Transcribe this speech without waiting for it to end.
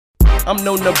I'm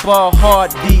known to ball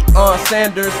hard, Deion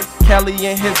Sanders. Cali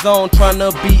in his zone,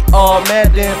 tryna beat all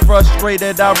Madden.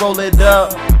 Frustrated, I roll it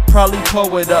up. Probably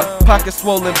pull it up. Pocket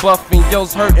swollen, buffing,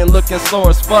 yo's hurting, looking sore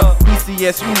as fuck.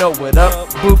 BCS, you know it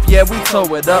up. Booth, yeah, we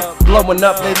tow it up. Blowing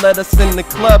up, they let us in the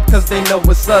club, cause they know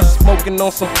it's us. Smoking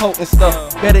on some potent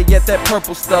stuff. Better yet, that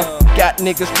purple stuff. Got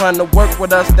niggas trying to work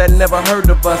with us that never heard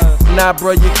of us. Nah,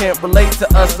 bro, you can't relate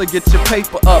to us, so get your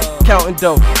paper up. Counting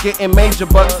dough, getting major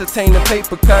bucks, attaining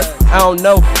paper cuts. I don't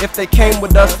know if they came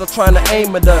with us or trying to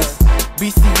aim at us.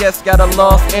 BCS got a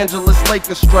Los Angeles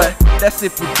Lakers strap. That's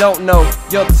if you don't know.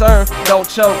 Your turn, don't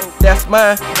choke. That's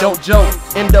mine, don't joke.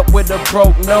 End up with a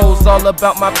broke nose. All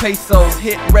about my pesos.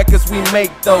 Hit records, we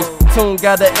make those. Tune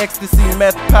got an ecstasy,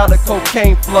 meth, powder,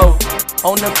 cocaine flow.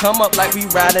 On the come up like we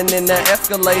riding in the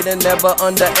escalator. Never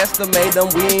underestimate them.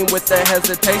 We ain't with the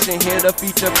hesitation. Here the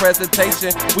feature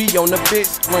presentation. We on the big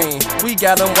screen. We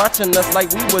got them watching us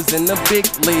like we was in the big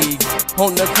leagues.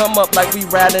 On the come up like we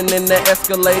riding in the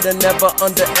escalator. Never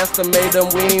underestimate them.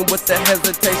 We ain't with the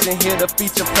hesitation. Here the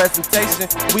feature presentation.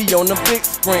 We on the big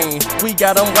screen. We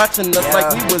got them watching us like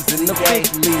we was in the big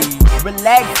leagues.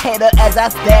 Relax, hater, as I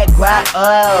stack guap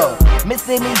up.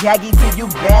 Missing me Yagi to you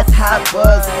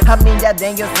grasshoppers. I mean, y'all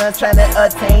dang your son tryna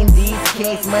attain these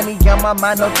kicks. Money on my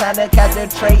mind, no time to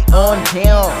concentrate on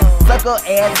them. Sucker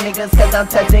ass niggas, cause I'm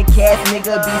touching cash,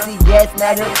 nigga. BCS,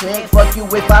 not a click. Fuck you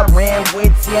if I ran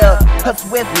with ya. A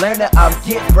swift learner, I'll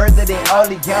get further than all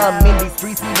of y'all. I'm in these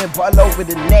streets, even ball over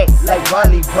the neck like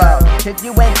volleyball. If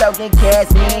you ain't talking cash,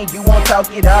 then you won't talk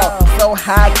it all. So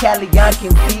high, Calione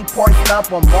can see pork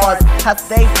stomp on Mars. I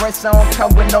stay fresh on,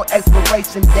 come with no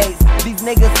expiration dates. These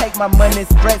niggas take my money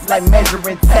stretch like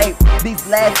measuring tape. These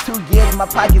last 2 years, my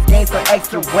pockets gained some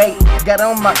extra weight. Got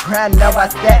on my grind, now I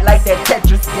stack like that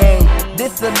Tetris game.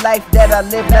 This the life that I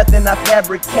live, nothing I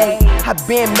fabricate. I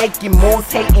been making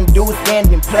moves, hating dudes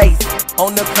stand in place.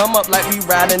 On the come up like we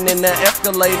riding in the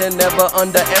escalator. Never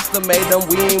underestimate them.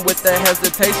 We ain't with the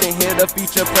hesitation. Here the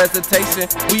feature presentation.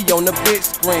 We on the big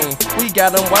screen. We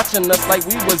got them watching us like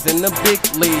we was in the big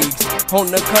leagues. On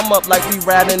the come up like we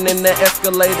riding in the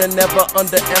escalator. Never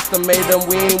underestimate them.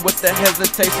 We ain't with the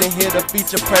hesitation. Here the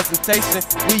feature presentation.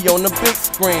 We on the big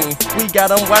screen. We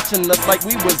got them watching us like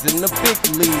we was in the big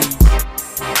leagues.